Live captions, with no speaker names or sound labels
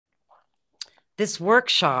This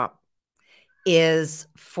workshop is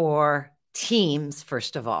for teams,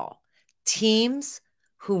 first of all, teams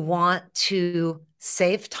who want to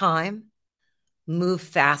save time, move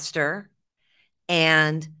faster,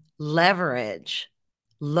 and leverage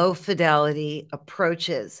low fidelity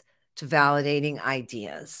approaches to validating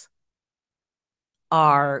ideas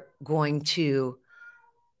are going to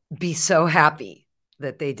be so happy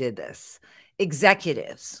that they did this.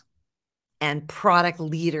 Executives and product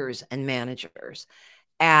leaders and managers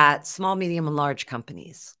at small, medium, and large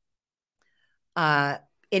companies.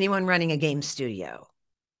 Anyone running a game studio,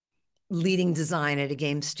 leading design at a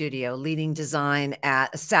game studio, leading design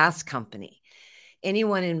at a SaaS company,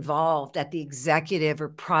 anyone involved at the executive or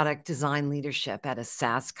product design leadership at a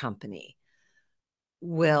SaaS company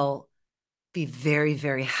will be very,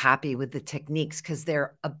 very happy with the techniques because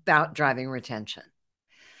they're about driving retention.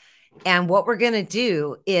 And what we're going to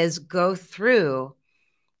do is go through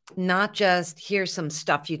not just here's some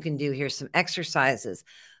stuff you can do, here's some exercises,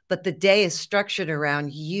 but the day is structured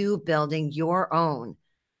around you building your own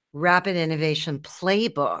rapid innovation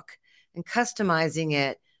playbook and customizing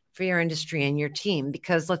it for your industry and your team.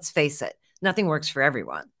 Because let's face it, nothing works for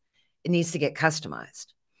everyone. It needs to get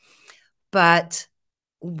customized. But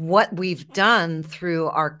what we've done through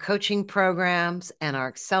our coaching programs and our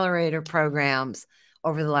accelerator programs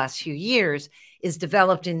over the last few years is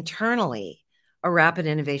developed internally a rapid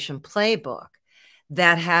innovation playbook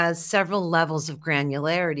that has several levels of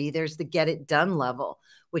granularity. There's the get it done level,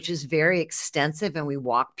 which is very extensive, and we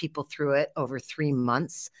walk people through it over 3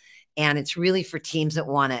 months. And it's really for teams that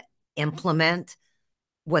want to implement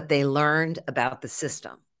what they learned about the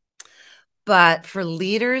system. But for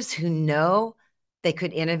leaders who know they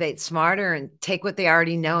could innovate smarter and take what they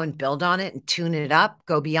already know and build on it and tune it up,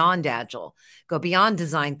 go beyond Agile, go beyond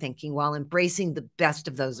design thinking while embracing the best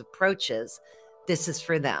of those approaches, this is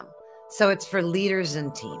for them. So it's for leaders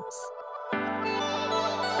and teams.